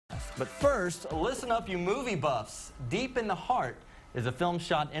But first, listen up, you movie buffs. Deep in the Heart is a film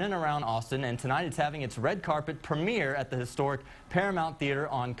shot in and around Austin, and tonight it's having its red carpet premiere at the historic Paramount Theater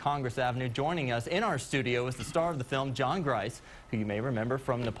on Congress Avenue. Joining us in our studio is the star of the film, John Gries, who you may remember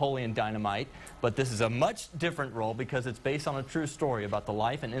from Napoleon Dynamite. But this is a much different role because it's based on a true story about the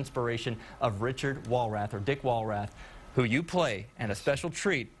life and inspiration of Richard Walrath, or Dick Walrath, who you play, and a special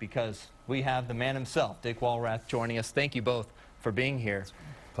treat because we have the man himself, Dick Walrath, joining us. Thank you both for being here.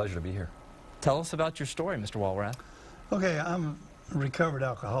 Pleasure to be here. Tell us about your story, Mr. Walrath. Okay, I'm a recovered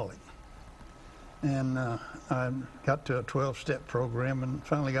alcoholic, and I got to a 12-step program and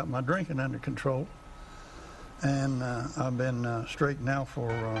finally got my drinking under control, and I've been straight now for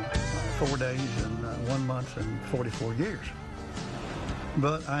 4 days and 1 month and 44 years.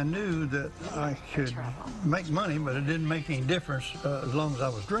 But I knew that I could make money, but it didn't make any difference as long as I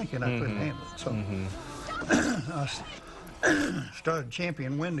was drinking. I couldn't handle it. So I started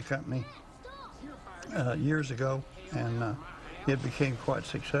Champion Window Company years ago, and it became quite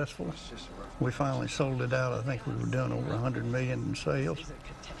successful. We finally sold it out. I think we were doing over 100 million in sales.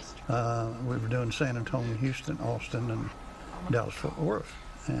 We were doing San Antonio, Houston, Austin, and Dallas-Fort Worth.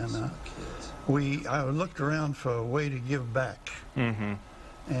 And I looked around for a way to give back. And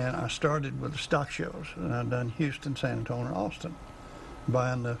I started with the stock shows, and I've done Houston, San Antonio, Austin,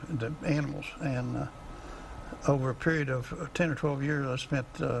 buying the animals. And over a period of 10 or 12 years, I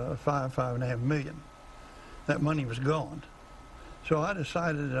spent $5.5 million. That money was gone. So I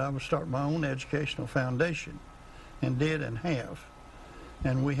decided that I would start my own educational foundation, and did and have.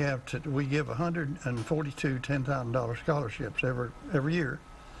 And we give 142 $10,000 scholarships every year,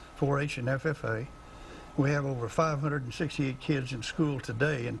 4-H and FFA. We have over 568 kids in school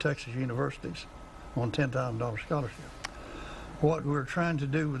today in Texas universities on $10,000 scholarship. What we're trying to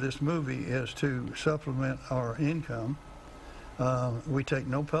do with this movie is to supplement our income. We take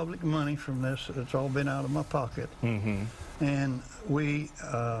no public money from this. It's all been out of my pocket. And we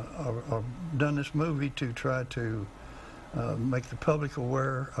have done this movie to try to make the public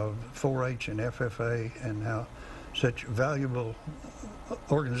aware of 4-H and FFA and how such valuable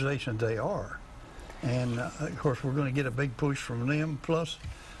organizations they are. And of course, we're going to get a big push from them. Plus,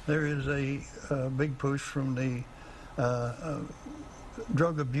 there is a big push from the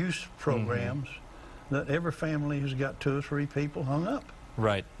drug abuse programs that every family has got 2 or 3 people hung up.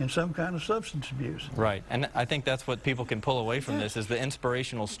 Right. In some kind of substance abuse. Right. And I think that's what people can pull away from this, is the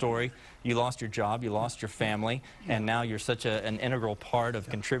inspirational story. You lost your job, you lost your family, and now you're such an integral part of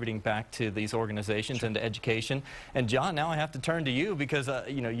contributing back to these organizations and to education. And John, now I have to turn to you because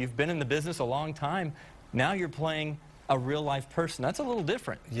you know, you've been in the business a long time. Now you're playing a real-life person. That's a little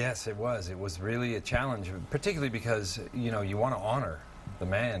different. Yes, it was. It was really a challenge, particularly because, you know, you want to honor the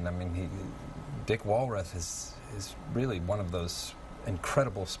man. I mean, Dick Walrath is really one of those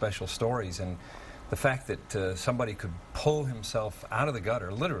incredible special stories, and the fact that somebody could pull himself out of the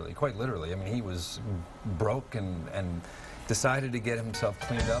gutter, literally, quite literally. I mean, he was broke and decided to get himself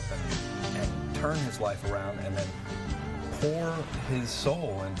cleaned up and turn his life around, and then pour his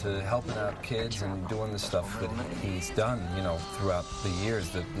soul into helping out kids and doing the stuff that he's done, you know, throughout the years,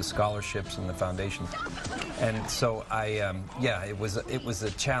 the scholarships and the foundations. And so yeah, it was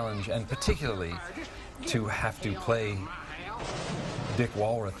a challenge, and particularly to have to play Dick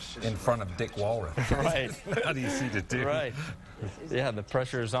Walrath in front of Dick Walrath. Right. How do you see the Dick? Right. Yeah, the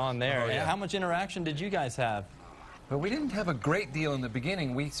pressure's on there. Oh, yeah. How much interaction did you guys have? Well, we didn't have a great deal in the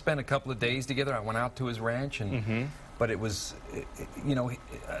beginning. We spent a couple of days together. I went out to his ranch, and but it was, you know,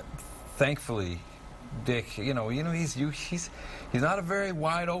 thankfully, Dick, you know, he's not a very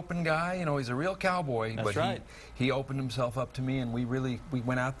wide open guy. You know, he's a real cowboy. That's but right. He opened himself up to me, and we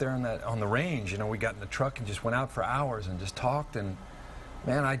went out there on the range. You know, we got in the truck and just went out for hours and just talked, and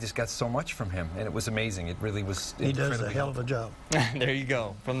man, I just got so much from him, and it was amazing. It really was. He does a hell of a job. There you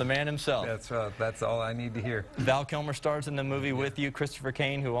go, from the man himself. That's all I need to hear. Val Kilmer stars in the movie with you. Christopher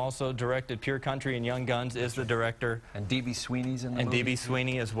Kane, who also directed Pure Country and Young Guns, is the director. And D.B. Sweeney's in the movie. And D.B.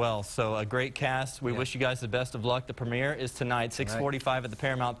 Sweeney as well. So a great cast. We wish you guys the best of luck. The premiere is tonight, 6:45 at the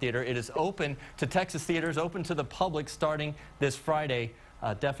Paramount Theater. It is open to Texas theaters, open to the public starting this Friday.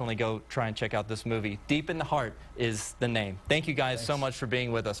 Definitely go try and check out this movie. Deep in the Heart is the name. Thank you guys so much for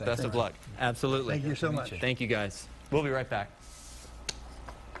being with us. Best of luck. Absolutely. Thank you so much. Thank you guys. We'll be right back.